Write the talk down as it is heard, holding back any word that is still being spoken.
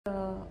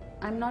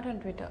not on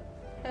Twitter.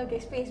 Okay,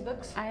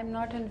 Facebooks. I am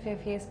not on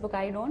Facebook.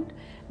 I don't.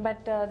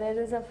 But there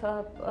is a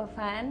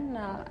fan.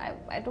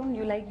 I don't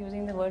like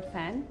using the word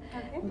fan.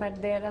 Okay.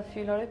 But there are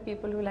a lot of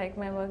people who like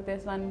my work.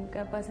 There's one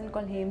person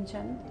called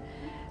Hemchand,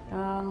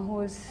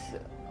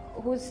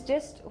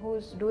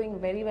 who's doing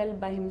very well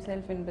by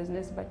himself in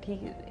business. But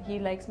he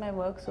likes my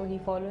work, so he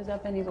follows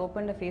up and he's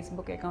opened a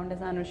Facebook account as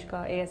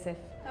AnushkaASF.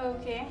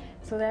 Okay.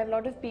 So there are a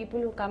lot of people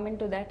who come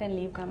into that and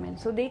leave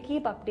comments. So they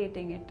keep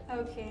updating it.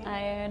 Okay.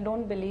 I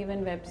don't believe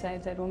in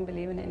websites. I don't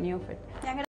believe in any of it.